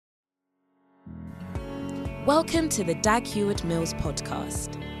Welcome to the Dag Heward-Mills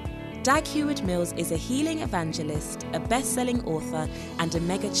podcast. Dag Heward-Mills is a healing evangelist, a best-selling author, and a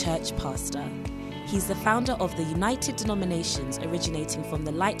mega-church pastor. He's the founder of the United Denominations, originating from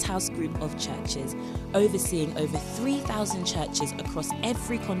the Lighthouse Group of churches, overseeing over 3,000 churches across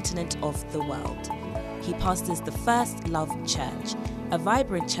every continent of the world. He pastors the First Love Church, a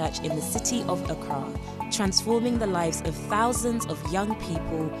vibrant church in the city of Accra, transforming the lives of thousands of young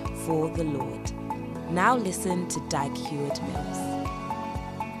people for the Lord. Now listen to Dag Heward-Mills.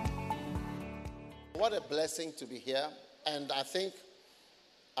 What a blessing to be here. And I think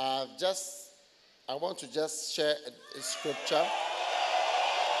I want to just share a scripture.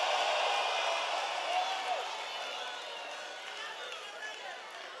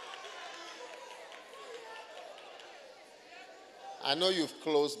 I know you've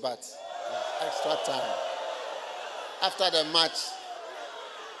closed, but extra time. After the match,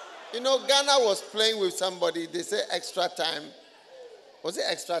 you know, Ghana was playing with somebody. They say extra time. Was it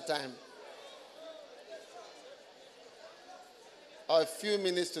extra time? Or a few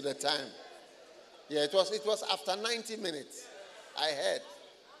minutes to the time? Yeah, it was after 90 minutes. I heard.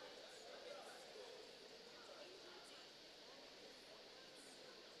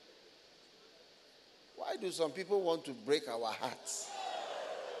 Why do some people want to break our hearts?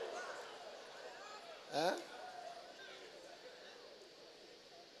 Huh?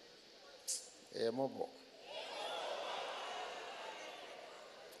 Mobile.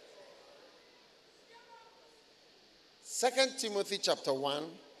 Second Timothy chapter 1,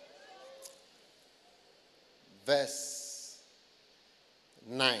 verse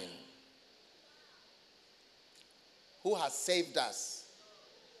 9. Who has saved us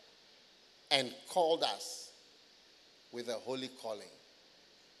and called us with a holy calling.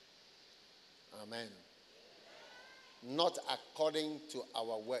 Amen. Not according to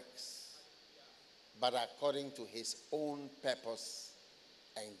our works, but according to his own purpose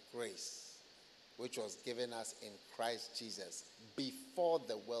and grace, which was given us in Christ Jesus before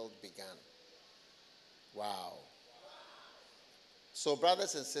the world began. Wow. So,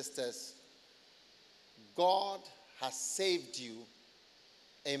 brothers and sisters, God has saved you.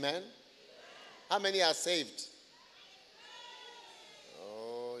 Amen? How many are saved?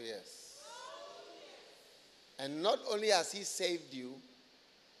 Oh, yes. And not only has he saved you,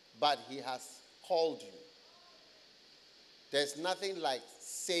 but he has called you. There's nothing like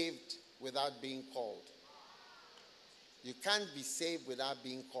saved without being called. You can't be saved without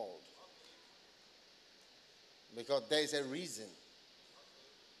being called. Because there's a reason.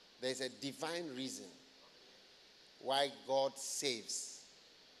 There's a divine reason why God saves.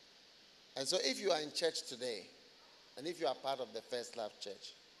 And so if you are in church today, and if you are part of the First Love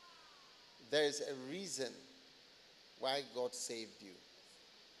Church, there is a reason why God saved you.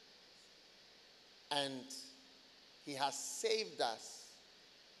 And he has saved us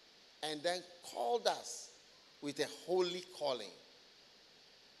and then called us with a holy calling.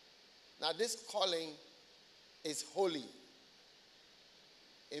 Now this calling is holy.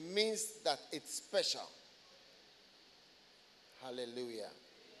 It means that it's special. Hallelujah.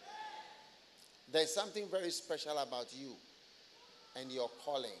 There's something very special about you and your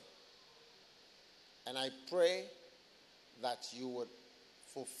calling. And I pray that you would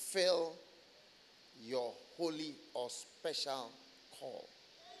fulfill your holy or special call.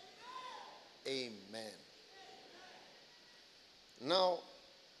 Amen. Now,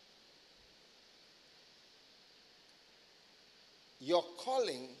 your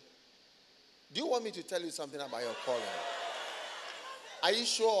calling, do you want me to tell you something about your calling? Are you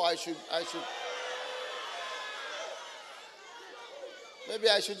sure I should maybe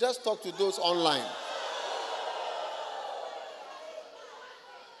I should just talk to those online?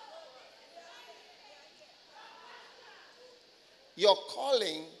 Your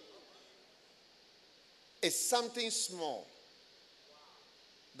calling is something small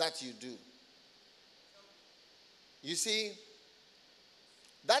that you do. You see,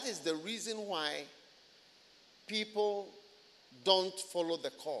 that is the reason why people don't follow the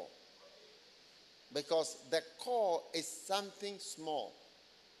call. Because the call is something small.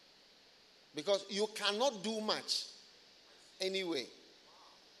 Because you cannot do much anyway.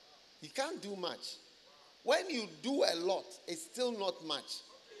 You can't do much. When you do a lot, it's still not much.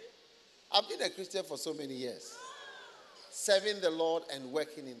 I've been a Christian for so many years, serving the Lord and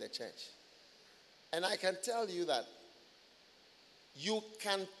working in the church. And I can tell you that you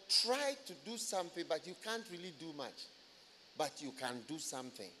can try to do something, but you can't really do much. But you can do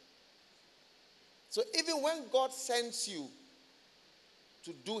something. So even when God sends you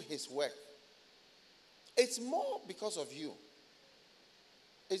to do his work, it's more because of you.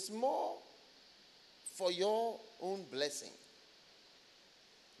 It's more for your own blessing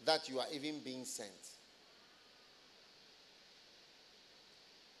that you are even being sent.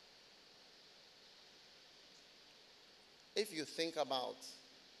 If you think about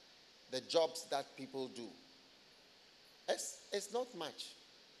the jobs that people do, it's not much.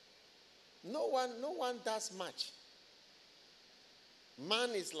 No one does much. Man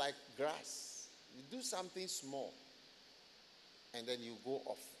is like grass. You do something small, and then you go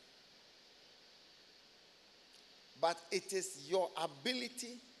off. But it is your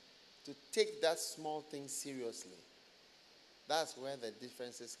ability to take that small thing seriously. That's where the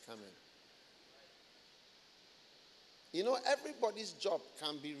differences come in. You know, everybody's job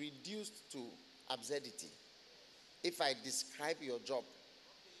can be reduced to absurdity. If I describe your job,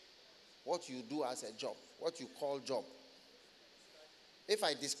 what you do as a job, what you call job, if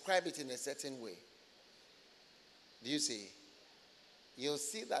I describe it in a certain way, do you see? You'll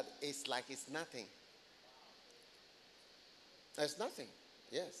see that it's like it's nothing. It's nothing.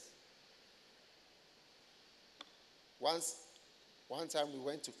 Yes. One time we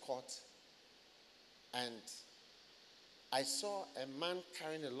went to court, and I saw a man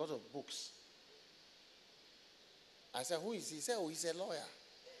carrying a lot of books. I said, who is he? He said, oh, he's a lawyer.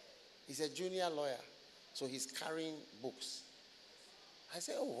 He's a junior lawyer. So he's carrying books. I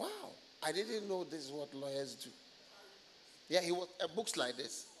said, oh, wow. I didn't know this is what lawyers do. Yeah, he was books like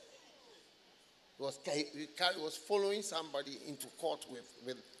this. He was following somebody into court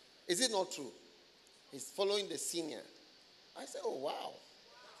with. Is it not true? He's following the senior. I said, oh, wow.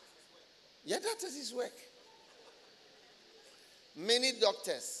 Yeah, that is his work. Many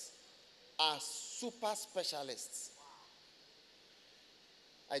doctors are super specialists.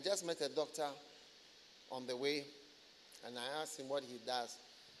 I just met a doctor on the way, and I asked him what he does.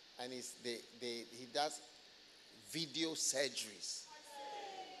 And he does video surgeries.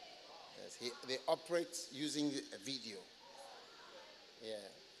 Yes, they operate using a video. Yeah.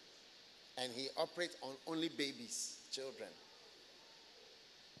 And he operates on only babies, children.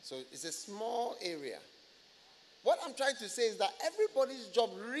 So it's a small area. What I'm trying to say is that everybody's job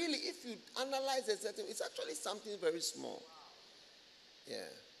really, if you analyze it, it's actually something very small. Yeah.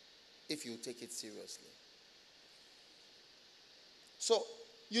 If you take it seriously. So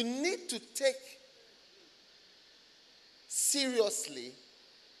you need to take seriously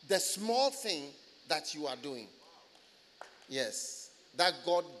the small thing that you are doing. Yes. That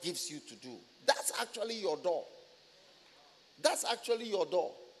God gives you to do. That's actually your door. That's actually your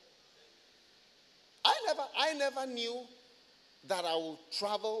door. I never knew that I would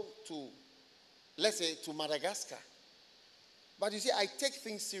travel to, let's say, to Madagascar. But you see, I take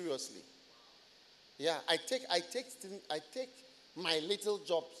things seriously. Yeah, I take my little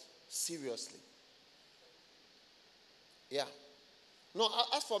jobs seriously. Yeah. No,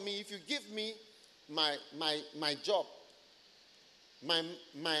 as for me, if you give me my job, my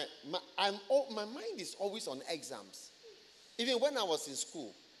mind is always on exams. Even when I was in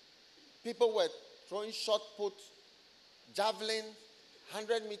school, people were throwing shot put, javelin,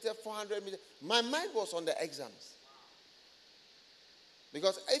 100 meter, 400 meter. My mind was on the exams.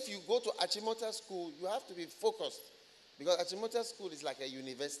 Because if you go to Achimota school, you have to be focused. Because Achimota school is like a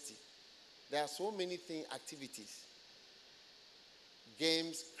university. There are so many activities.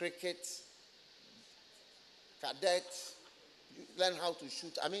 Games, cricket, cadet, you learn how to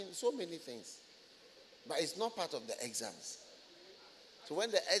shoot. I mean, so many things. But it's not part of the exams. So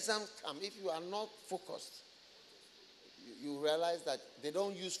when the exams come, if you are not focused, you realize that they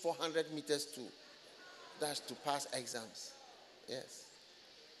don't use 400 meters to pass exams. Yes.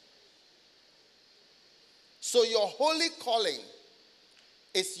 So your holy calling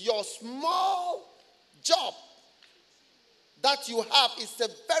is your small job that you have.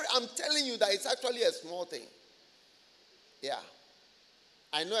 I'm telling you that it's actually a small thing. Yeah.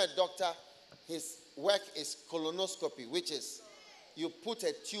 I know a doctor, his work is colonoscopy, which is you put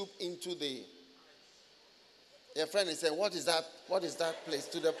a tube into your friend is saying, what is that place?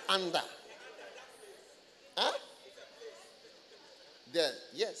 To the under. Huh? There,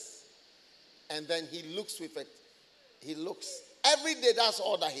 yes. And then he looks with it. He looks. Every day, that's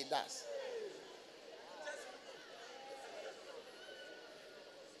all that he does.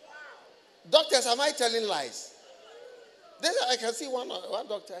 Doctors, am I telling lies? I can see one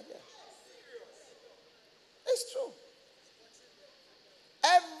doctor here. It's true.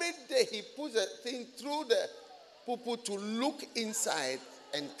 Every day he puts a thing through the poo-poo to look inside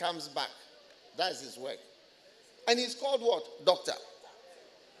and comes back. That's his work. And he's called what? Doctor.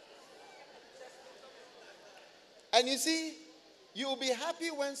 And you see, you'll be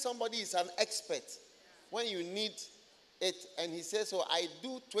happy when somebody is an expert. When you need it, and he says, so I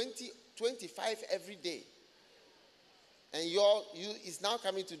do 25 every day. And is now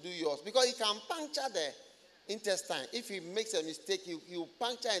coming to do yours. Because he can puncture the intestine. If he makes a mistake, you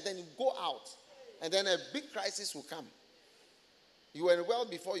puncture and then you go out. And then a big crisis will come. You were well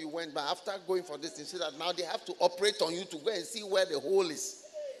before you went, but after going for this, you see that now they have to operate on you to go and see where the hole is.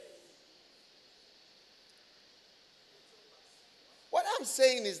 What I'm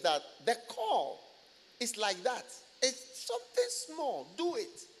saying is that the call is like that. It's something small. Do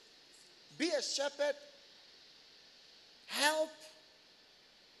it. Be a shepherd. Help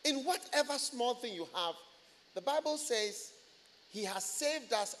in whatever small thing you have. The Bible says he has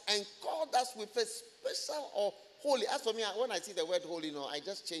saved us and called us with a special or holy. As for me, when I see the word holy, I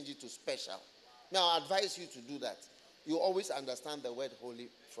just change it to special. Now, I advise you to do that. You always understand the word holy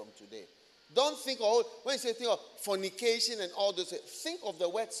from today. Don't think of, when you say think of fornication and all those, think of the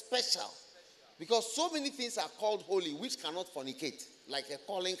word special. Because so many things are called holy which cannot fornicate. Like a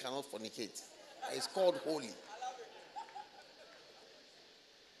calling cannot fornicate. It's called holy.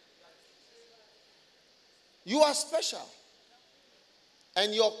 You are special.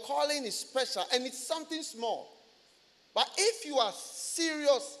 And your calling is special. And it's something small. But if you are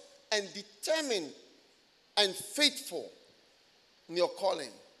serious and determined and faithful in your calling,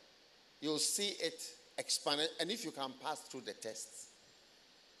 you'll see it expanded. And if you can pass through the tests,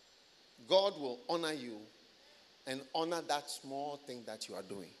 God will honor you and honor that small thing that you are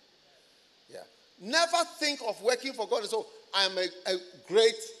doing. Yeah. Never think of working for God. So I'm a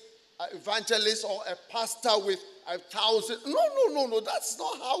great evangelist or a pastor with 1,000. No. That's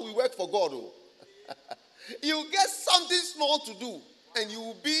not how we work for God. You get something small to do, and you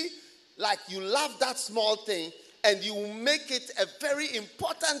will be like you love that small thing, and you will make it a very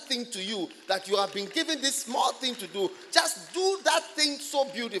important thing to you that you have been given this small thing to do. Just do that thing so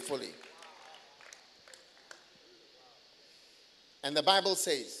beautifully. And the Bible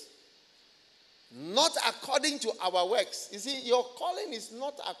says, not according to our works. You see, your calling is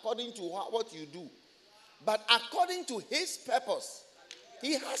not according to what you do, but according to his purpose.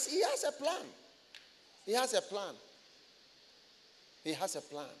 He has a plan. He has a plan. He has a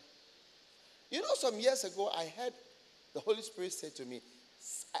plan. Some years ago, I heard the Holy Spirit say to me,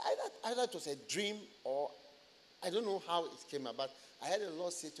 either it was a dream or I don't know how it came about. I heard the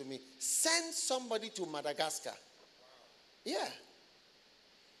Lord say to me, send somebody to Madagascar. Yeah.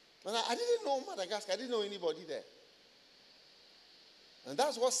 And I didn't know Madagascar. I didn't know anybody there. And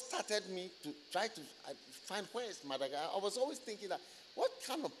that's what started me to try to find where is Madagascar. I was always thinking that, what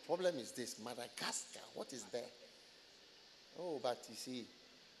kind of problem is this? Madagascar, what is there? Oh, but you see,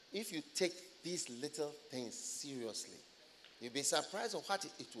 if you take these little things seriously, you'll be surprised of what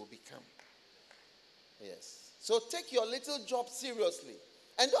it will become. Yes. So take your little job seriously.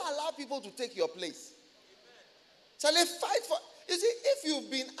 And don't allow people to take your place. Shall they fight for... You see, if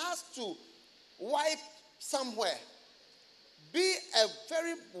you've been asked to wipe somewhere, be a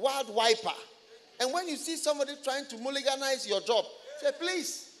very wild wiper. And when you see somebody trying to mulliganize your job, say,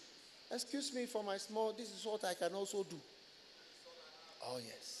 please, excuse me for my small, this is what I can also do. Oh,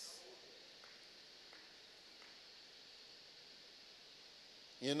 yes.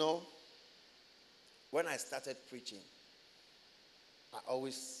 When I started preaching, I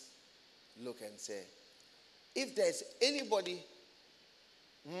always look and say, if there's anybody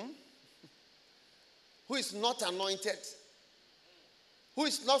who is not anointed, who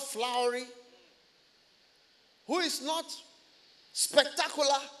is not flowery, who is not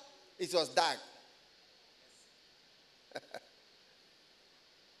spectacular, it was Dag.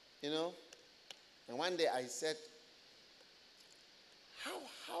 And one day I said,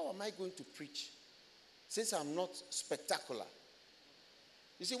 how am I going to preach since I'm not spectacular?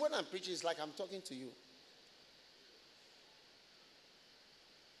 You see, when I'm preaching, it's like I'm talking to you.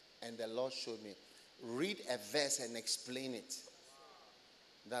 And the Lord showed me, read a verse and explain it.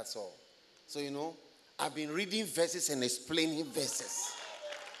 That's all. So, I've been reading verses and explaining verses.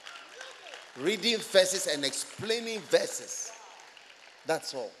 Reading verses and explaining verses.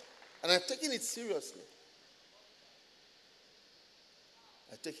 That's all. And I'm taking it seriously.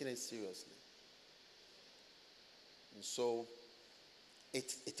 I'm taking it seriously. And so,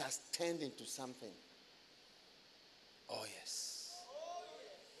 it has turned into something. Oh, yes.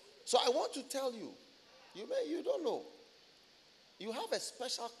 So I want to tell you, you don't know. You have a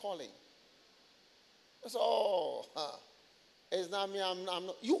special calling. So, it's not me, I'm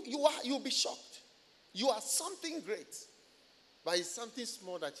not. You'll be shocked. You are something great. But it's something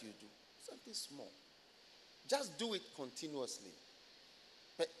small that you do. Something small. Just do it continuously.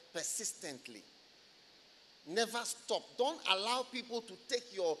 Persistently. Never stop. Don't allow people to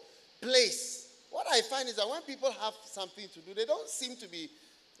take your place what I find is that when people have something to do, they don't seem to be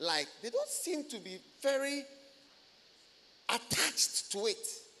very attached to it.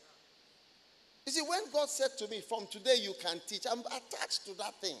 You see, when God said to me, from today you can teach, I'm attached to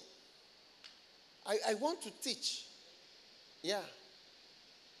that thing. I want to teach. Yeah.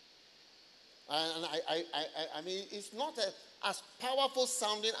 And I mean, it's not as powerful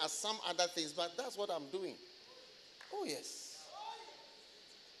sounding as some other things, but that's what I'm doing. Oh, yes.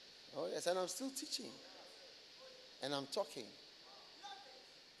 Oh, yes. And I'm still teaching. And I'm talking.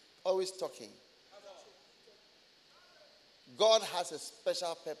 Always talking. God has a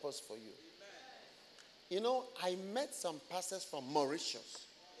special purpose for you. You know, I met some pastors from Mauritius.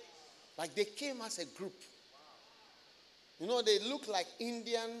 Like they came as a group. You know, they look like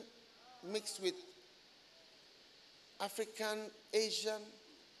Indian mixed with African, Asian.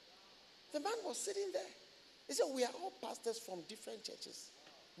 The man was sitting there. He said, we are all pastors from different churches.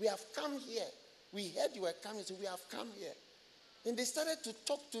 We have come here. We heard you were coming, so we have come here. And they started to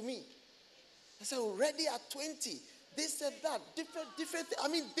talk to me. I said, already at 20. They said that, different. I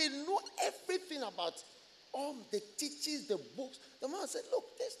mean, they know everything about all the teachings, the books. The man said,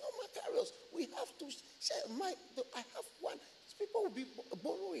 look, there's no materials. We have to share. I have one. These people will be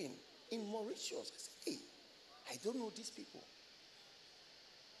borrowing in Mauritius. I said, hey, I don't know these people.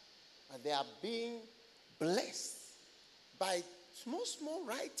 And they are being blessed by small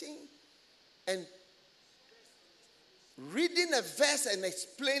writing and reading a verse and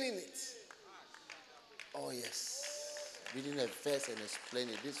explaining it. Oh, yes. Reading a verse and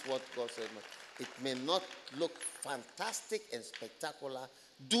explaining it. This is what God said. It may not look fantastic and spectacular.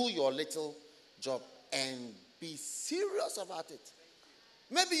 Do your little job and be serious about it.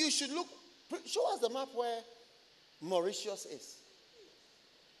 Maybe you should show us the map where Mauritius is.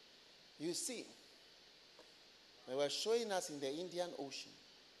 You see, they were showing us in the Indian Ocean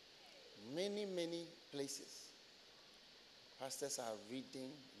many places. Pastors are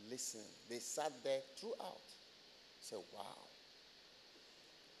reading, listening. They sat there throughout. Say, wow.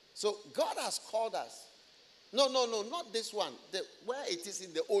 So God has called us. No, not this one. Where it is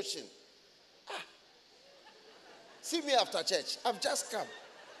in the ocean. See me after church. I've just come.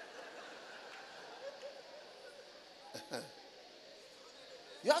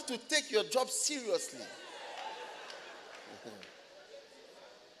 You have to take your job seriously.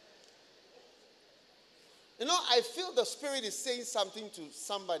 You know, I feel the Spirit is saying something to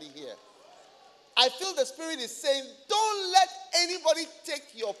somebody here. I feel the Spirit is saying, don't let anybody take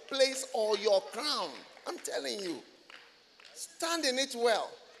your place or your crown. I'm telling you. Stand in it well.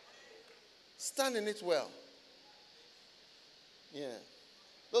 Stand in it well. Yeah.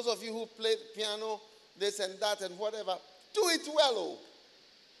 Those of you who play piano, this and that and whatever, do it well. Oh.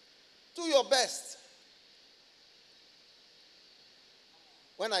 Do your best.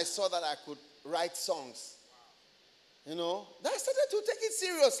 When I saw that I could write songs, you know, I started to take it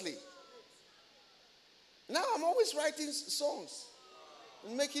seriously. Now I'm always writing songs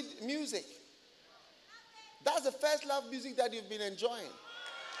and making music. That's the first love music that you've been enjoying.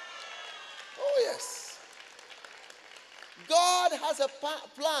 Oh, yes. God has a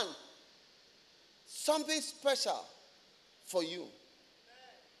plan. Something special for you.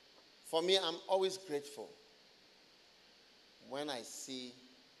 For me, I'm always grateful when I see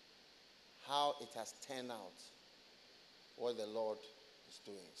how it has turned out, what the Lord is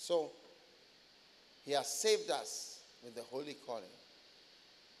doing. So, He has saved us with the holy calling,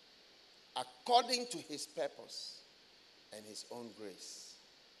 according to His purpose and His own grace,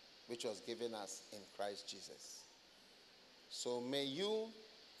 which was given us in Christ Jesus. So may you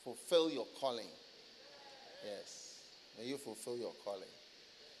fulfill your calling. Yes, may you fulfill your calling.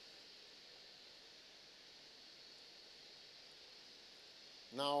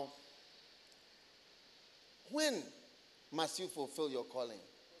 Now, when must you fulfill your calling?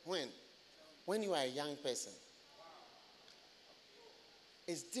 When? When you are a young person.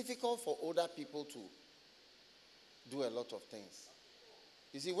 It's difficult for older people to do a lot of things.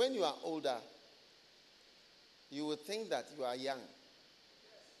 You see, when you are older, you will think that you are young.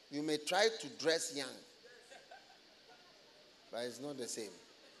 You may try to dress young, but it's not the same.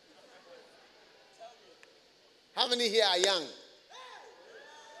 How many here are young?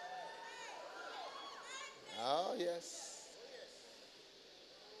 Oh, yes.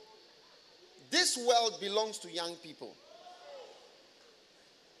 This world belongs to young people.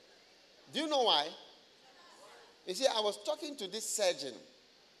 Do you know why? You see, I was talking to this surgeon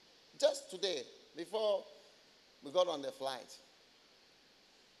just today, before we got on the flight.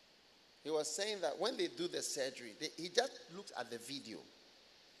 He was saying that when they do the surgery, he just looks at the video.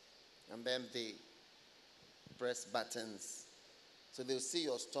 And then they press buttons. So they'll see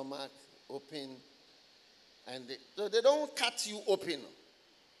your stomach open. And so they don't cut you open.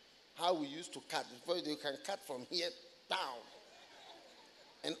 How we used to cut. Before you can cut from here down.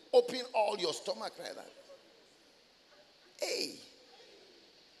 And open all your stomach like that. Hey.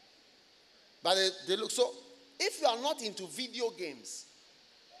 But they look, so if you are not into video games,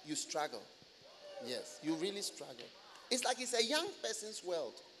 you struggle. Yes, you really struggle. It's like it's a young person's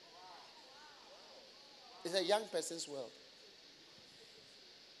world. It's a young person's world.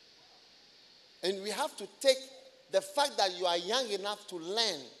 And we have to take the fact that you are young enough to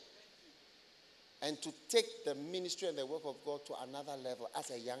learn and to take the ministry and the work of God to another level as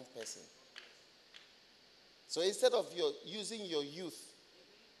a young person. So instead of using your youth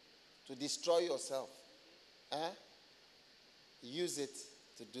to destroy yourself, use it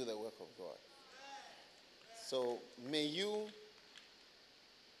to do the work of God. So may you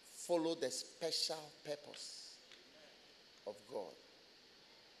follow the special purpose of God.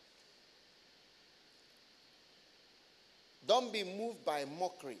 Don't be moved by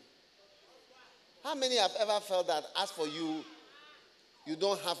mockery. How many have ever felt that as for you, you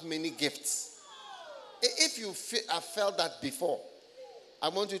don't have many gifts? If you have felt that before, I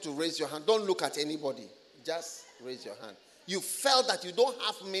want you to raise your hand. Don't look at anybody. Just raise your hand. You felt that you don't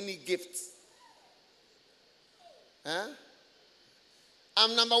have many gifts. Huh?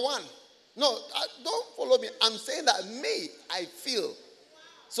 I'm number one. No, don't follow me. I'm saying that I feel.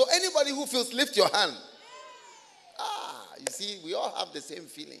 So anybody who feels, lift your hand. You see, we all have the same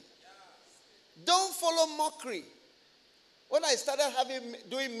feeling. Don't follow mockery. When I started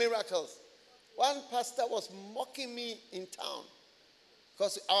doing miracles, one pastor was mocking me in town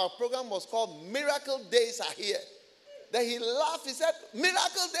because our program was called Miracle Days Are Here. Then he laughed. He said,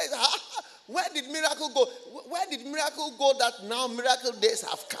 Miracle Days? Where did miracle go? Where did miracle go that now miracle days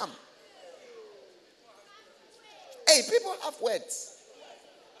have come? Hey, people have words.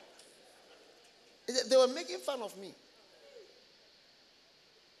 They were making fun of me.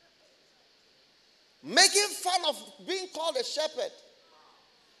 Making fun of being called a shepherd.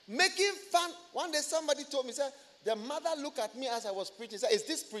 Making fun. One day somebody told me, said, the mother looked at me as I was preaching. Said, is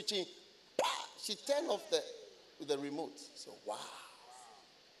this preaching? Bah! She turned off the remote. So, wow.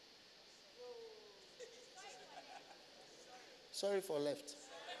 Sorry for left.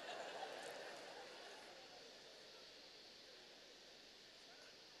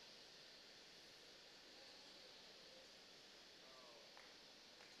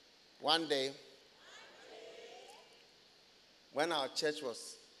 One day, when our church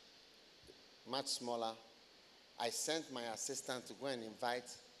was much smaller, I sent my assistant to go and invite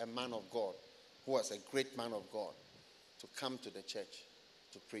a man of God, who was a great man of God, to come to the church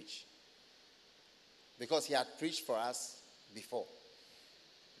to preach. Because he had preached for us before,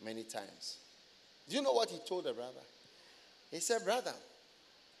 many times. Do you know what he told the brother? He said, brother,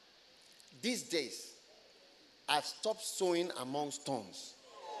 these days, I've stopped sowing among stones.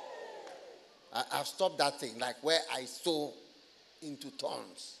 I've stopped that thing, like where I sow into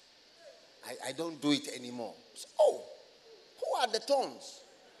thorns. I don't do it anymore. So, who are the thorns?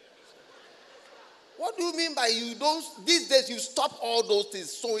 What do you mean by you don't, these days you stop all those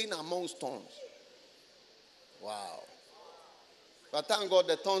things, sowing among thorns? Wow. But thank God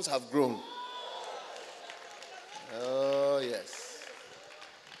the thorns have grown. Oh, yes.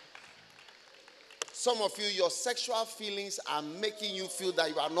 Some of you, your sexual feelings are making you feel that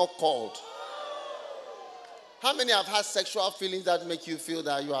you are not called. How many have had sexual feelings that make you feel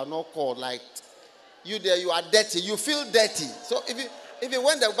that you are not called? Like, you there, you are dirty. You feel dirty. So if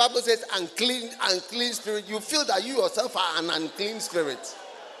when the Bible says unclean spirit, you feel that you yourself are an unclean spirit.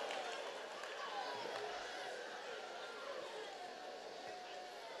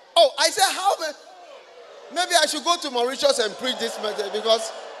 Oh, I said, how? Maybe I should go to Mauritius and preach this message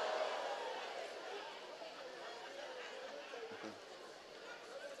because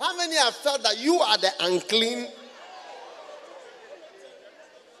how many have felt that you are the unclean?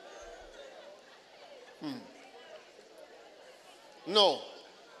 No.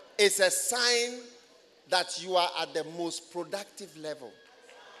 It's a sign that you are at the most productive level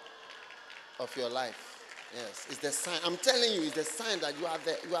of your life. Yes, it's the sign. I'm telling you, it's the sign that you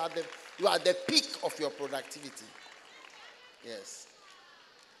are the peak of your productivity. Yes.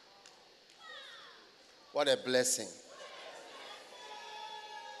 What a blessing.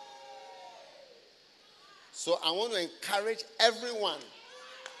 So I want to encourage everyone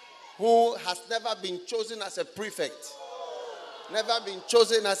who has never been chosen as a prefect, never been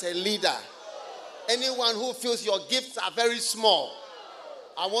chosen as a leader, anyone who feels your gifts are very small,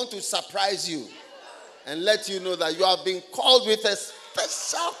 I want to surprise you and let you know that you have been called with a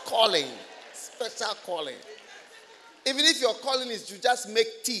special calling. Special calling. Even if your calling is to just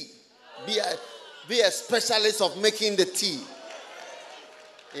make tea, Be a specialist of making the tea.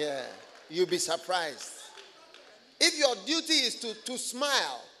 Yeah, you'll be surprised. If your duty is to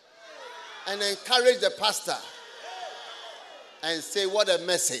smile and encourage the pastor and say, what a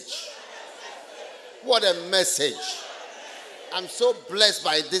message. What a message. I'm so blessed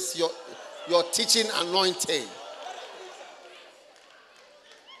by this, your teaching anointing.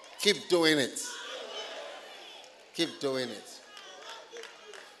 Keep doing it. Keep doing it.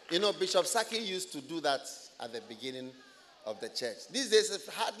 You know, Bishop Saki used to do that at the beginning of the church. These days,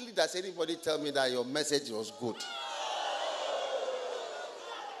 hardly does anybody tell me that your message was good.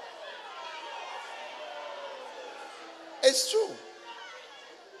 It's true.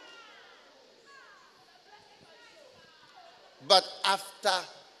 But after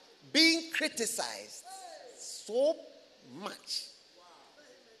being criticized so much,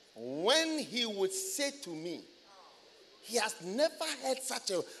 when he would say to me, he has never heard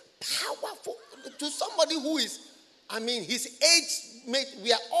such a powerful, to somebody who is, his age mate,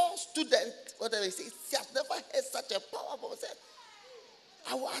 we are all students, whatever he says, he has never heard such a powerful,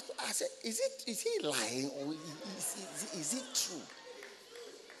 I said, is he lying or is it true?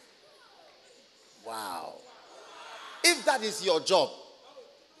 Wow. If that is your job,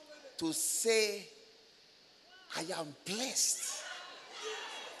 to say, I am blessed.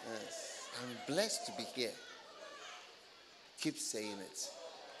 Yes, I'm blessed to be here. Keep saying it.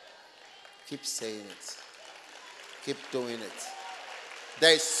 Keep saying it. Keep doing it.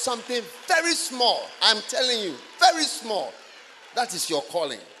 There is something very small, I'm telling you, very small. That is your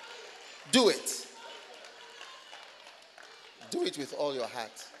calling. Do it. Do it with all your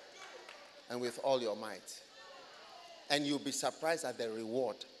heart and with all your might. And you'll be surprised at the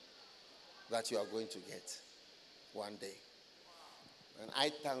reward that you are going to get one day. And I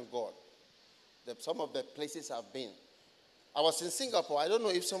thank God that some of the places I've been. I was in Singapore. I don't know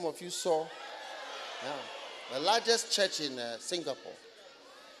if some of you saw. Yeah, the largest church in Singapore.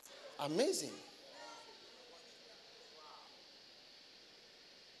 Amazing.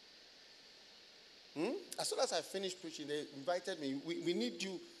 As soon as I finished preaching, they invited me. We need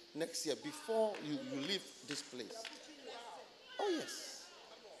you next year before you leave this place. Oh, yes.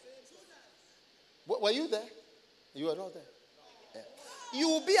 Were you there? You were not there. Yeah. You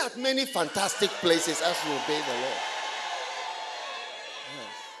will be at many fantastic places as you obey the Lord.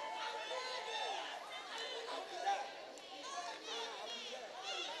 Yes.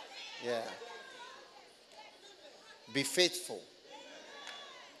 Yeah. Be faithful.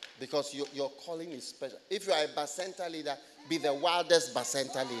 Because your calling is special. If you are a bacenta leader, be the wildest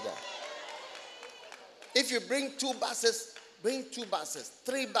bacenta leader. If you bring 2 buses, bring 2 buses,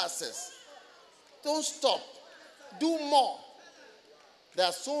 3 buses. Don't stop. Do more. There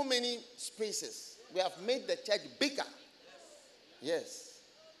are so many spaces. We have made the church bigger. Yes.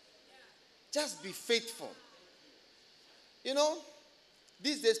 Just be faithful. You know,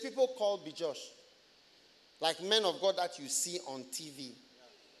 these days people call Bijosh. Like men of God that you see on TV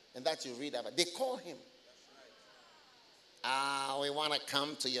and that you read about. They call him. We want to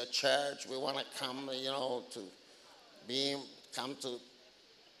come to your church. We want to come, come to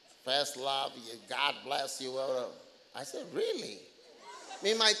First Love. God bless you. I said, really?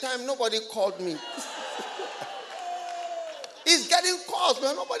 In my time, nobody called me. He's getting calls,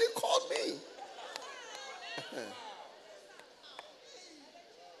 but nobody called me.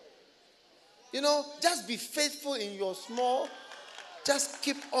 Just be faithful in your small. Just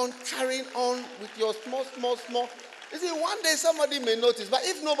keep on carrying on with your small. You see, one day somebody may notice, but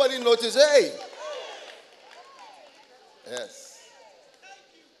if nobody notices, hey. Yes.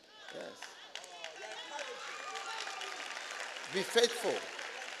 Yes. Be faithful.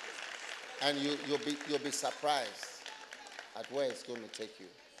 And you'll be surprised at where it's going to take you.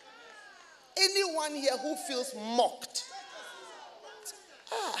 Anyone here who feels mocked?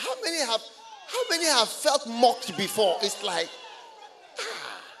 How many have felt mocked before? It's like,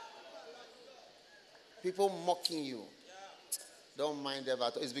 people mocking you. Don't mind them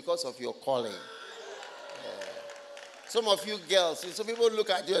at all. It's because of your calling. Some of you girls, some people look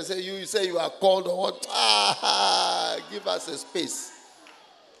at you and say, you say you are called or what? Give us a space.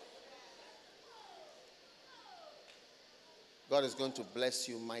 God is going to bless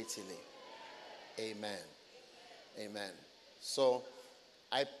you mightily. Amen. Amen. So,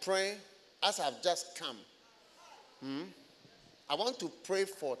 I pray, as I've just come, I want to pray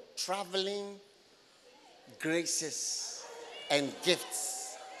for traveling graces and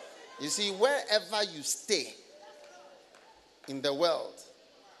gifts. You see, wherever you stay in the world,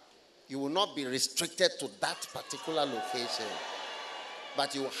 you will not be restricted to that particular location,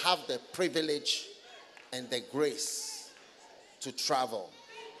 but you will have the privilege and the grace to travel.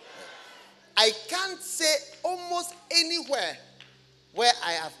 I can't say almost anywhere where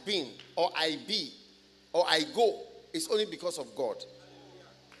I have been, or I be, or I go, it's only because of God.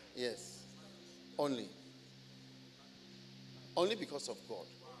 Yes. Only. Only because of God.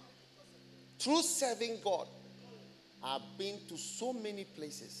 Through serving God, I've been to so many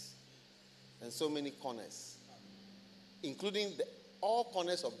places and so many corners, including all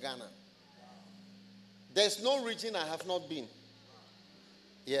corners of Ghana. There's no region I have not been.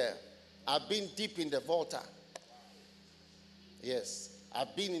 Yeah. I've been deep in the Volta. Yes.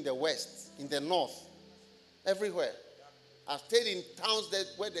 I've been in the west, in the north, everywhere. I've stayed in towns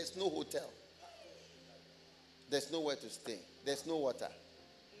where there's no hotel. There's nowhere to stay. There's no water.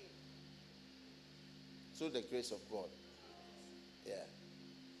 Through the grace of God. Yeah.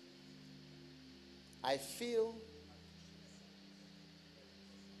 I feel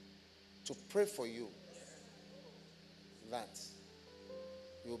to pray for you that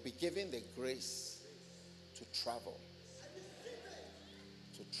you will be given the grace to travel.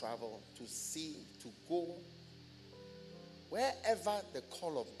 To travel, to see, to go wherever the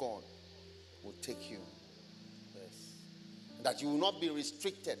call of God will take you. Yes. That you will not be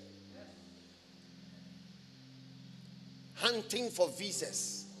restricted. Hunting for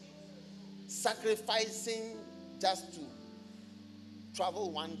visas. Sacrificing just to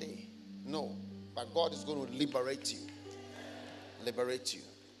travel one day. No. But God is going to liberate you. Liberate you.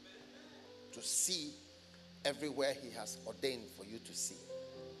 To see everywhere He has ordained for you to see.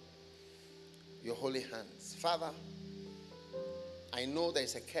 Your holy hands. Father, I know there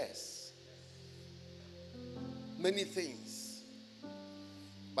is a curse. Many things.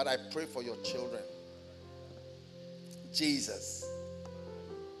 But I pray for your children. Jesus.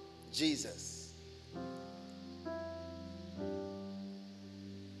 Jesus.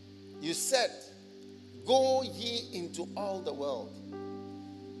 You said, go ye into all the world.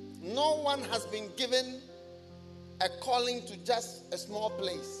 No one has been given a calling to just a small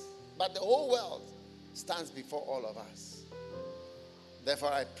place, but the whole world stands before all of us.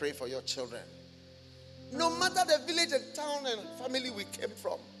 Therefore, I pray for your children. No matter the village and town and family we came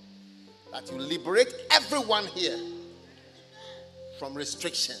from, that you liberate everyone here from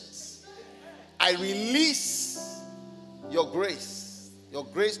restrictions. I release your grace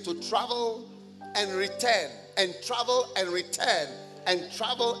to travel and return, and travel and return, and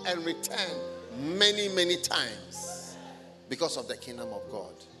travel and return many, many times because of the kingdom of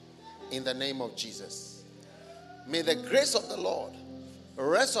God. In the name of Jesus. May the grace of the Lord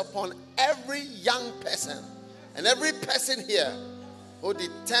rest upon every young person and every person here who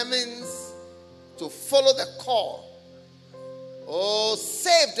determines to follow the call. Oh,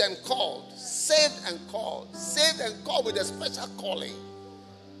 saved and called, saved and called, saved and called with a special calling.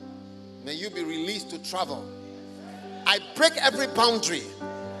 May you be released to travel. I break every boundary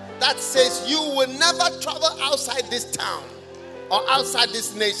that says you will never travel outside this town or outside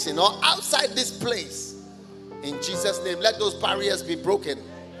this nation or outside this place. In Jesus' name, let those barriers be broken.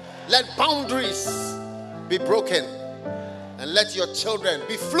 Let boundaries be broken. And let your children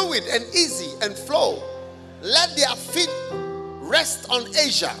be fluid and easy and flow. Let their feet rest on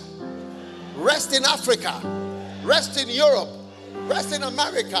Asia, rest in Africa, rest in Europe, rest in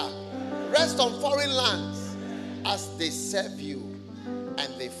America, rest on foreign lands as they serve you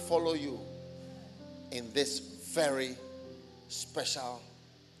and they follow you in this very special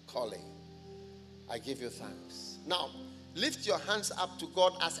calling. I give you thanks. Now, lift your hands up to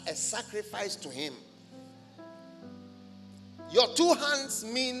God as a sacrifice to Him. Your two hands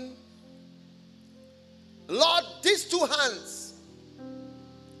mean, Lord, these two hands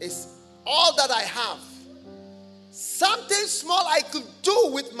is all that I have. Something small I could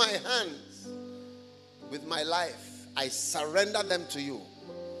do with my hands, with my life, I surrender them to you.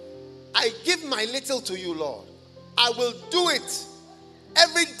 I give my little to you, Lord. I will do it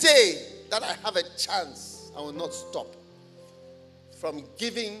every day that I have a chance. I will not stop. From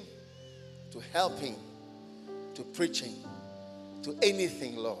giving to helping to preaching to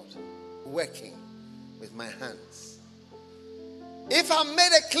anything, Lord, working with my hands. If I'm made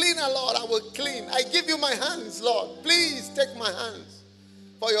a cleaner, Lord, I will clean. I give you my hands, Lord. Please take my hands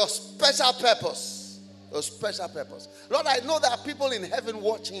for your special purpose. Your special purpose. Lord, I know there are people in heaven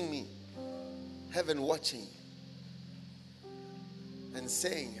watching me. Heaven watching. And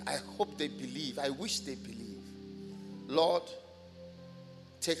saying, I hope they believe. I wish they believe. Lord,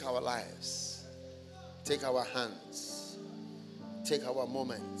 take our lives. Take our hands. Take our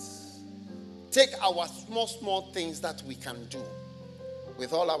moments. Take our small things that we can do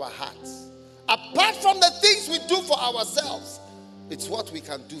with all our hearts. Apart from the things we do for ourselves, it's what we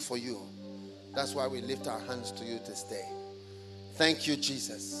can do for you. That's why we lift our hands to you this day. Thank you,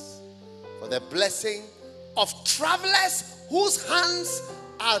 Jesus. For the blessing of travelers whose hands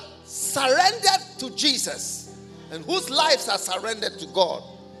are surrendered to Jesus and whose lives are surrendered to God,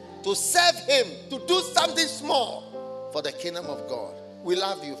 to serve him, to do something small for the kingdom of God. We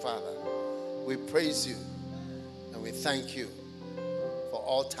love you, Father. We praise you and we thank you for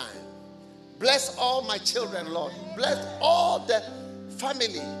all time. Bless all my children, Lord. Bless all the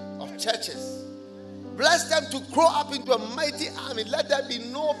family of churches. Bless them to grow up into a mighty army. Let there be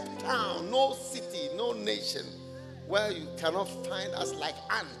no town, no city, no nation where you cannot find us like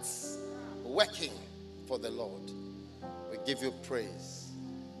ants working for the Lord. We give you praise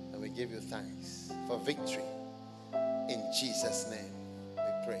and we give you thanks for victory. In Jesus' name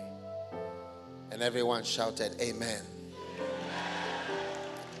we pray. And everyone shouted, Amen.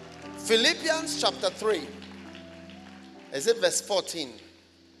 Philippians chapter 3. Is it verse 14?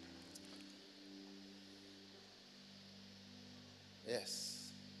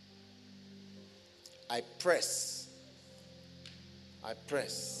 Yes. I press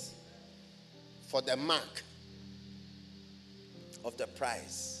for the mark of the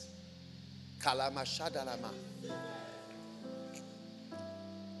prize. Kalama Shadalama.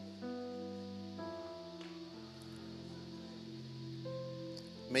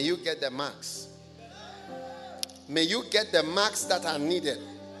 May you get the marks. May you get the marks that are needed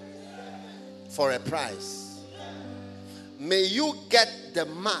for a prize. May you get the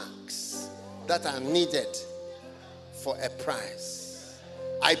marks that are needed for a prize.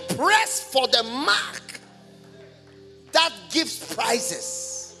 I press for the mark that gives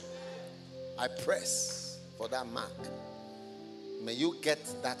prizes. I press for that mark. May you get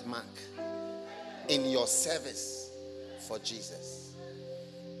that mark in your service for Jesus.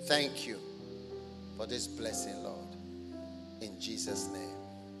 Thank you for this blessing, Lord. In Jesus' name,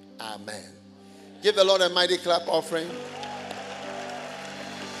 amen. Give the Lord a mighty clap offering.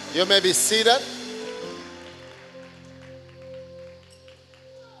 You may be seated.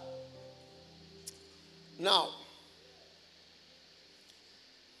 Now,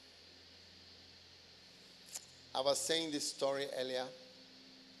 I was saying this story earlier.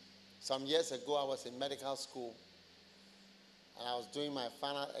 Some years ago, I was in medical school and I was doing my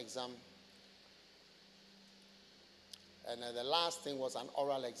final exam. And the last thing was an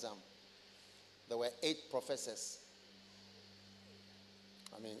oral exam. There were 8 professors.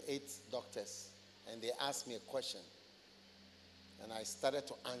 8 doctors. And they asked me a question. And I started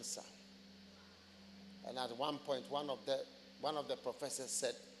to answer. And at one point, one of the professors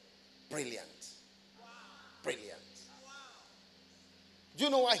said, brilliant. Wow. Brilliant. Wow. Do you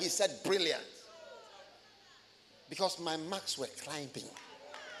know why he said brilliant? Because my marks were climbing.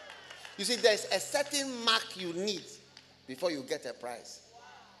 You see, there's a certain mark you need before you get a prize.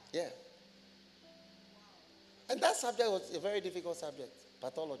 Yeah. And that subject was a very difficult subject,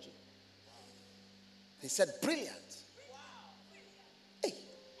 pathology. He said, brilliant. Hey.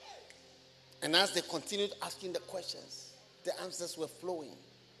 And as they continued asking the questions, the answers were flowing.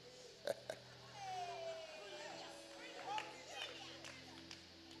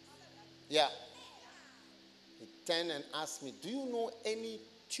 Yeah. He turned and asked me, do you know any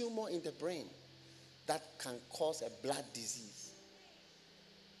tumor in the brain that can cause a blood disease?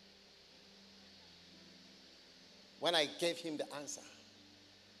 When I gave him the answer,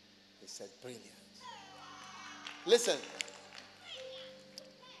 he said, brilliant. Listen,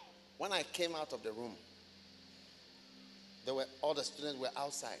 when I came out of the room, all the students were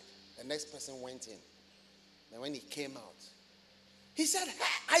outside. The next person went in. And when he came out, he said, hey,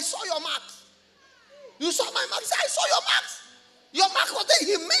 I saw your marks. You saw my marks? He said, I saw your marks. Your mark was there.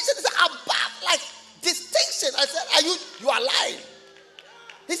 He mentioned it above, like distinction. I said, you are lying.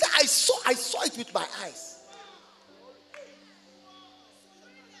 He said, I saw it with my eyes.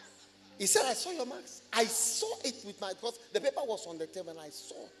 He said, I saw your marks. I saw it with my, because the paper was on the table and I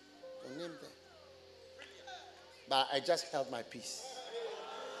saw your name there. But I just held my peace.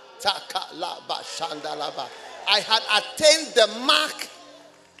 I had attained the mark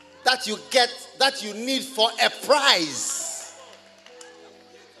that you need for a prize.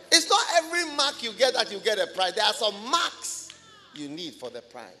 It's not every mark you get that you get a prize. There are some marks you need for the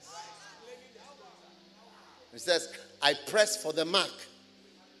prize. He says, I press for the mark.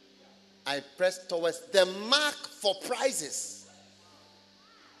 I press towards the mark for prizes.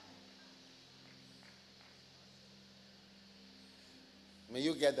 May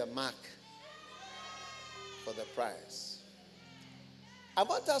you get the mark for the prize. I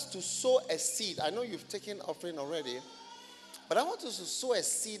want us to sow a seed. I know you've taken offering already, but I want us to sow a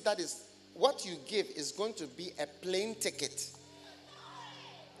seed that is, what you give is going to be a plane ticket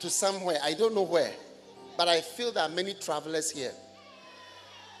to somewhere. I don't know where, but I feel there are many travelers here.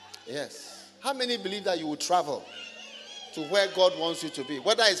 Yes. How many believe that you will travel to where God wants you to be?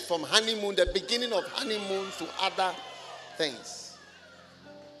 Whether it's from honeymoon, the beginning of honeymoon, to other things.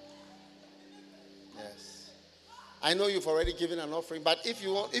 Yes. I know you've already given an offering, but if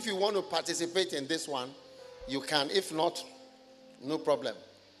you want to participate in this one, you can. If not, no problem.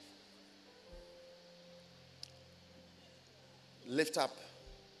 Lift up.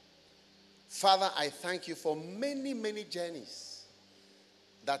 Father, I thank you for many, many journeys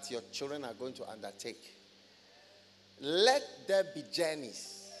that your children are going to undertake. Let there be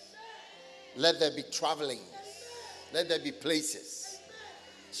journeys. Let there be traveling. Let there be places.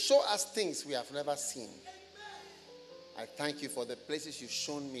 Show us things we have never seen. I thank you for the places you've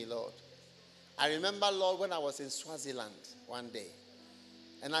shown me, Lord. I remember, Lord, when I was in Swaziland one day,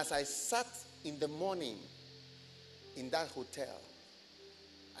 and as I sat in the morning in that hotel,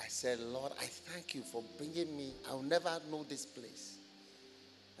 I said, Lord, I thank you for bringing me. I'll never know this place.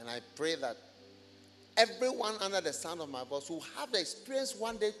 And I pray that everyone under the sound of my voice will have the experience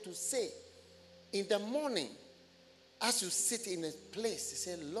one day to say, in the morning, as you sit in a place, you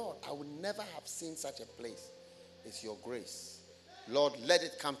say, Lord, I would never have seen such a place. It's your grace. Lord, let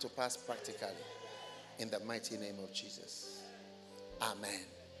it come to pass practically. In the mighty name of Jesus. Amen.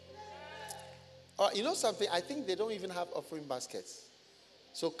 You know something? I think they don't even have offering baskets.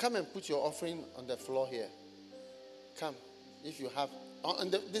 So come and put your offering on the floor here. Come. If you have.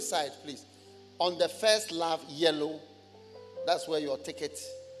 On this side, please. On the first love, yellow. That's where your ticket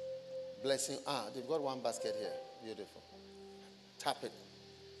blessing. They've got one basket here. Beautiful. Tap it.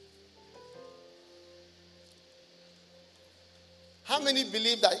 How many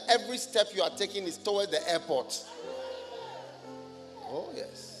believe that every step you are taking is toward the airport? Oh,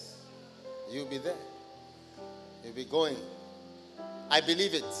 yes. You'll be there. You'll be going. I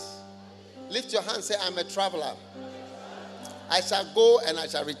believe it. Lift your hand and say, I'm a traveler. I shall go and I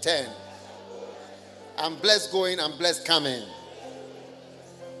shall return. I'm blessed going, I'm blessed coming.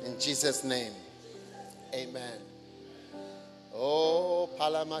 In Jesus' name. Amen. Oh,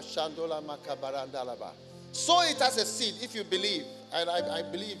 Palama Shandola Makabarandalaba. Sow it as a seed if you believe. I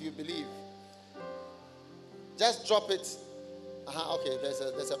believe you believe. Just drop it. Okay,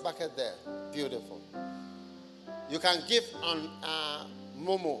 there's a bucket there. Beautiful. You can give on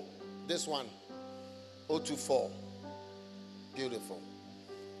Momo, this one, 024. Beautiful.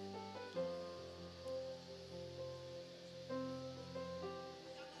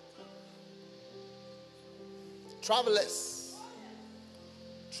 Travelers.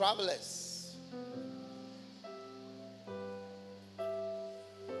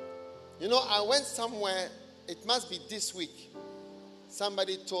 You know, I went somewhere, it must be this week.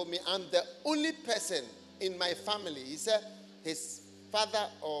 Somebody told me I'm the only person in my family. He said his father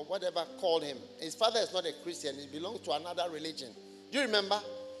or whatever called him. His father is not a Christian. He belongs to another religion. Do you remember?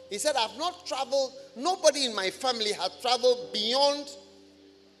 He said, I've not traveled. Nobody in my family has traveled beyond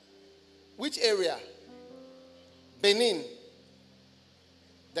which area? Benin.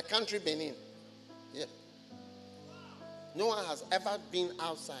 The country Benin. Yeah. No one has ever been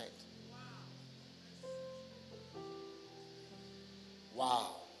outside.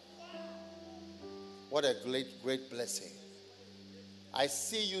 Wow. What a great blessing. I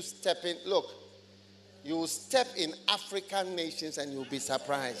see you stepping. Look, you will step in African nations and you'll be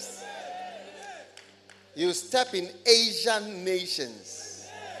surprised. You step in Asian nations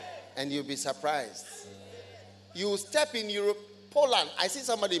and you'll be surprised. You step in Europe, Poland. I see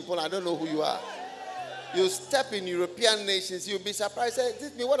somebody in Poland. I don't know who you are. You step in European nations, you'll be surprised. Say,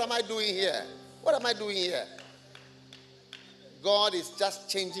 what am I doing here? What am I doing here? God is just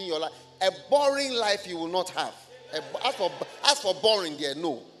changing your life. A boring life you will not have. As for boring, yeah,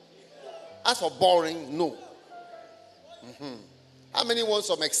 no. As for boring, no. How many want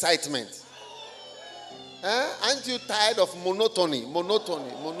some excitement? Aren't you tired of monotony?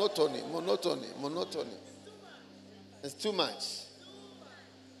 It's too much.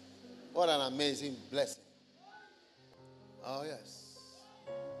 What an amazing blessing. Oh, yes.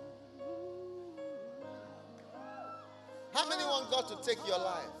 How many want God to take your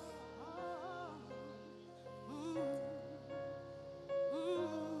life?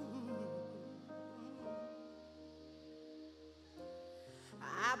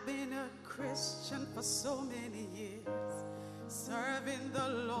 I've been a Christian for so many years, serving the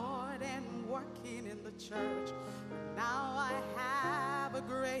Lord and working in the church. Now I have a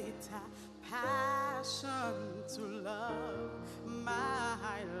great passion to love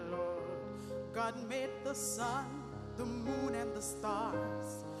my Lord. God made the sun, the moon, and the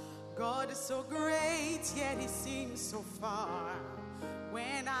stars. God is so great, yet he seems so far.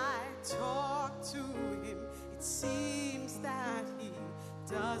 When I talk to him, it seems that he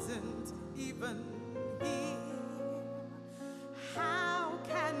doesn't even hear. How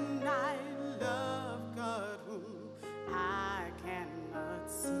can I love God whom I cannot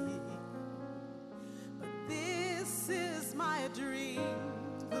see? But this is my dream,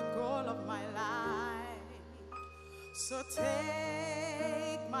 the goal of my life. So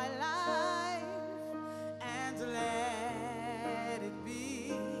take my life and let it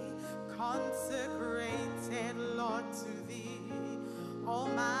be consecrated, Lord, to Thee. All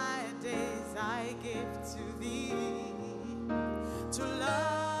my days I give to Thee. To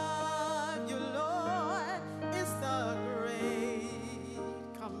love You, Lord, is the great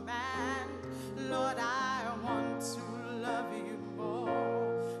command. Lord, I want to love You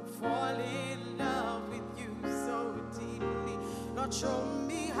more, fall in love with You so deeply. Lord, show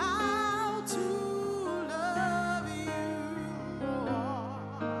me how to love You more.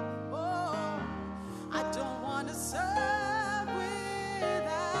 Oh, I don't want to serve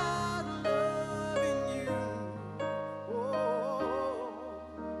without loving You. Oh,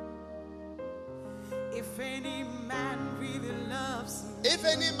 if any man really loves me, If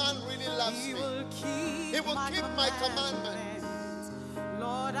any man really loves He me, will He will keep my commandments.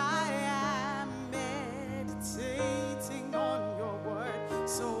 Lord, I am meditating on Your word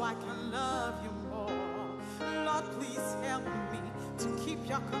so I can love You more. Lord, please help me to keep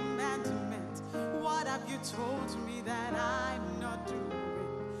Your commandment. What have You told me that I'm not doing?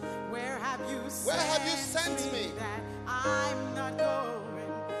 Where have You sent me? that I'm not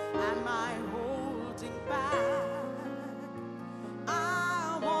going? Am I holding back?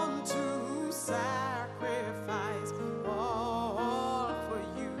 I want to sacrifice all for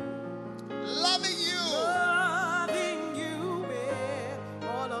You. Loving You. Loving You with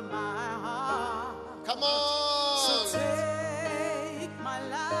all of my heart. Come on. So take my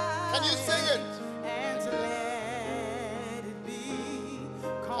life. Can you sing it? And let it be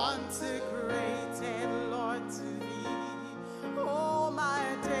consecrated, Lord, to Thee. All my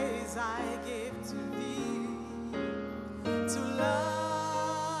days I give to Thee. To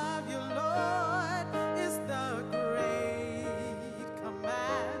love You, Lord, is the great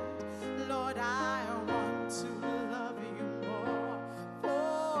command. Lord, I want to love You more,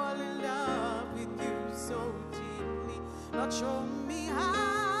 fall in love with You so deeply. Lord, show me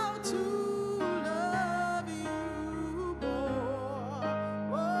how to love You more.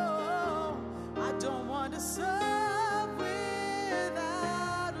 Oh, I don't want to serve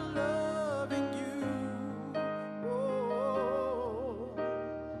without loving You.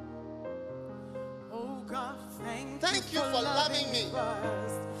 Oh God, thank you for loving me.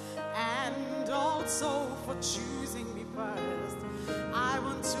 first, and also for choosing me first. I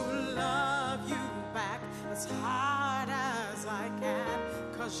want to love You back as hard as I can,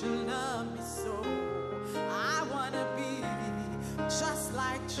 'cause You love me so. I want to be just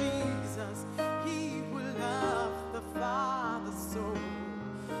like Jesus, He who loved the Father so.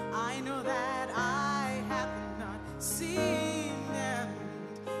 I know that I have not seen and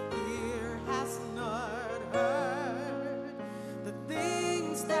ear has not heard the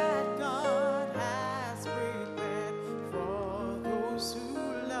things that God has prepared for those who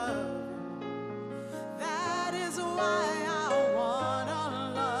love Him. That is why I want to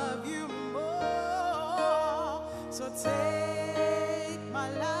love You more. So take my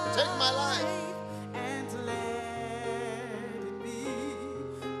life. Take my life. And let it be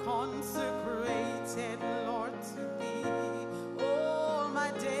consecrated, Lord, to Thee. All my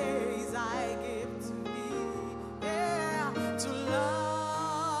days I give to Thee. Yeah, to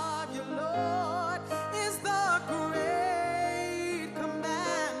love You, Lord, is the great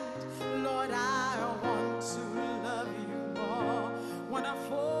command. Lord, I want to love You more. When I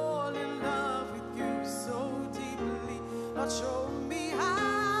fall in love with You so deeply, Lord, show me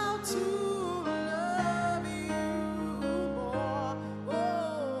how to love You more.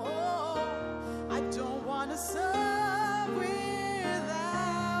 Oh, I don't want to serve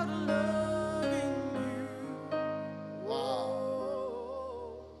without loving You.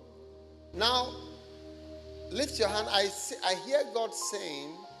 Wow. Now, lift your hand. I hear God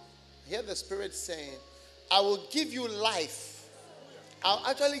saying, I hear the Spirit saying, I will give you life. I'll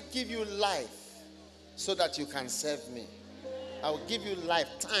actually give you life so that you can serve me. I'll give you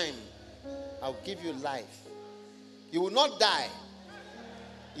lifetime. I'll give you life. You will not die.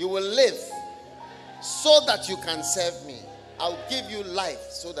 You will live so that you can serve me. I'll give you life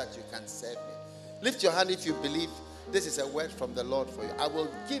so that you can serve me. Lift your hand if you believe this is a word from the Lord for you. I will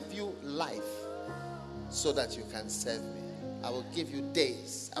give you life so that you can serve me. I will give you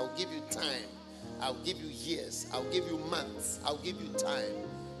days. I will give you time. I'll give you years. I'll give you months. I'll give you time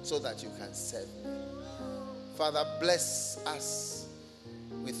so that you can serve me. Father, bless us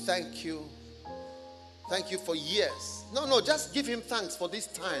We thank you. Thank you for years. No, just give him thanks for this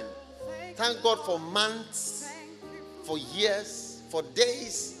time. Thank God for months, for years, for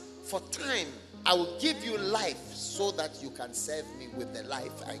days, for time. I will give you life so that you can serve me with the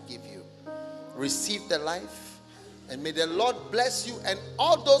life I give you. Receive the life, and may the Lord bless you and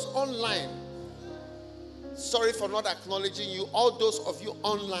all those online. Sorry for not acknowledging you. All those of you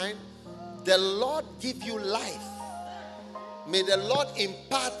online, the Lord give you life. May the Lord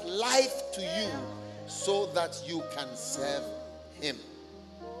impart life to you so that you can serve him.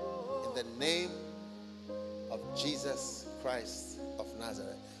 In the name of Jesus Christ of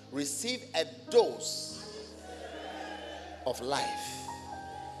Nazareth. Receive a dose of life.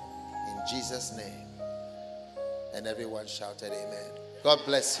 In Jesus' name. And everyone shouted amen. God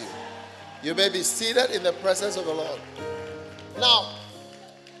bless you. You may be seated in the presence of the Lord. Now,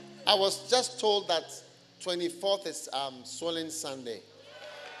 I was just told that 24th is Swollen Sunday.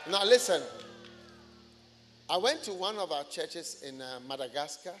 Now listen, I went to one of our churches in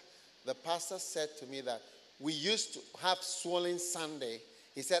Madagascar. The pastor said to me that we used to have Swollen Sunday.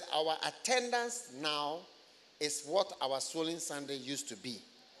 He said our attendance now is what our Swollen Sunday used to be.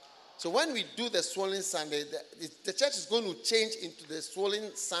 So when we do the Swollen Sunday, the church is going to change into the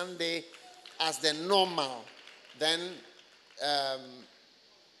Swollen Sunday as the normal. Then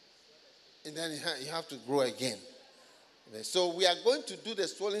and then you have to grow again. Okay, so we are going to do the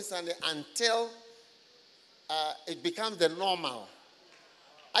Swollen Sunday until it becomes the normal.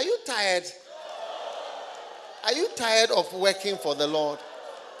 Are you tired? Are you tired of working for the Lord?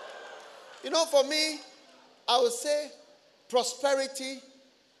 You know, for me, I would say prosperity.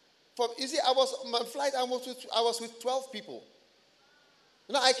 You see, I was on my flight. I was with 12 people.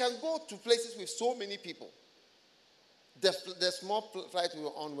 You know, I can go to places with so many people. The small flight we were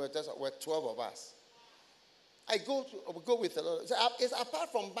on were 12 of us. We go with a lot. It's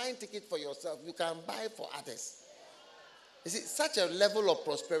apart from buying tickets for yourself, you can buy for others. You see, such a level of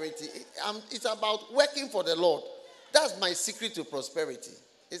prosperity. It's about working for the Lord. That's my secret to prosperity.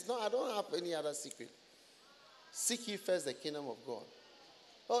 It's not. I don't have any other secret. Seek ye first the kingdom of God.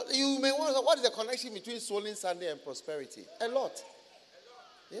 Well, you may wonder, what is the connection between Swollen Sunday and prosperity? A lot.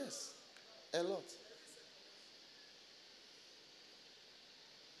 Yes, a lot.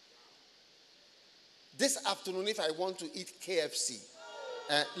 This afternoon, if I want to eat KFC,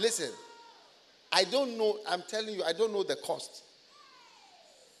 listen, I don't know, I'm telling you, I don't know the cost.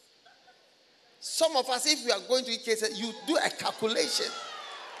 Some of us, if we are going to eat KFC, you do a calculation.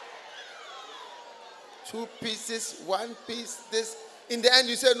 2 pieces, 1 piece, this. In the end,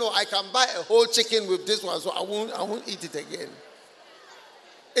 you say, no, I can buy a whole chicken with this one, so I won't eat it again.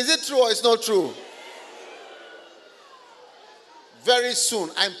 Is it true or it's not true? Very soon,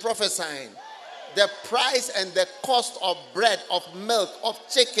 I'm prophesying. The price and the cost of bread, of milk, of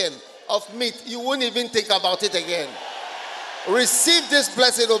chicken, of meat, you won't even think about it again. Receive this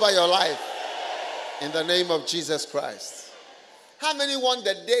blessing over your life in the name of Jesus Christ. How many want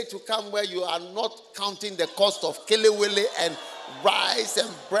the day to come where you are not counting the cost of kelewele and rice and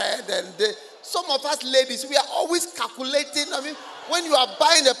bread? Some of us ladies, we are always calculating. I mean, when you are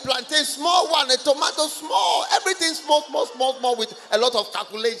buying a plantain, small one, a tomato, small, everything small, with a lot of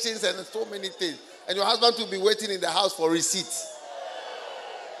calculations and so many things. And your husband will be waiting in the house for receipts.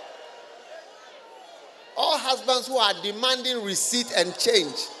 All husbands who are demanding receipt and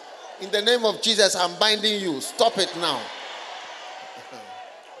change, in the name of Jesus, I'm binding you. Stop it now.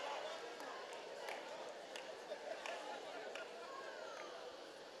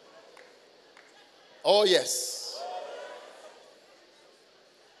 Oh, yes.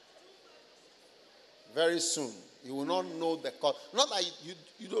 Very soon, you will not know the cost. Not that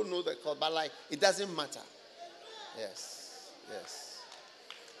you don't know the cost, but like it doesn't matter. Yes, yes.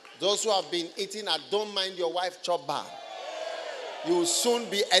 Those who have been eating at Don't Mind Your Wife chop bar, you will soon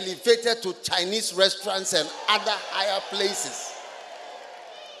be elevated to Chinese restaurants and other higher places.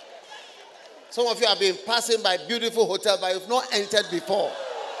 Some of you have been passing by beautiful hotels, but you've not entered before.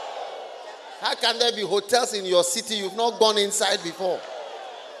 How can there be hotels in your city you've not gone inside before?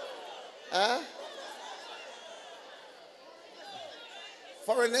 Huh?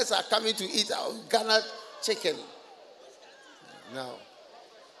 Foreigners are coming to eat our Ghana chicken. Now,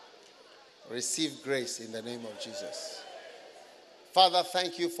 receive grace in the name of Jesus. Father,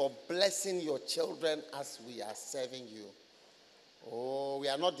 thank you for blessing your children as we are serving you. Oh, we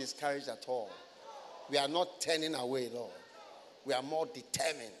are not discouraged at all. We are not turning away, Lord. We are more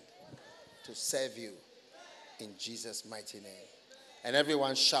determined to serve you in Jesus' mighty name. And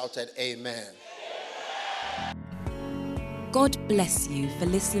everyone shouted, amen. God bless you for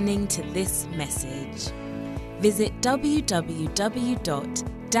listening to this message. Visit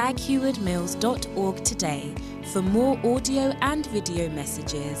www.daghewardmills.org today for more audio and video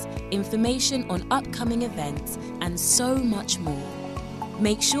messages, information on upcoming events, and so much more.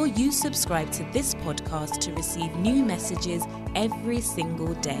 Make sure you subscribe to this podcast to receive new messages every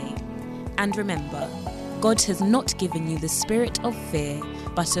single day. And remember, God has not given you the spirit of fear,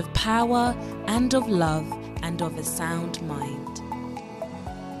 but of power and of love and of a sound mind.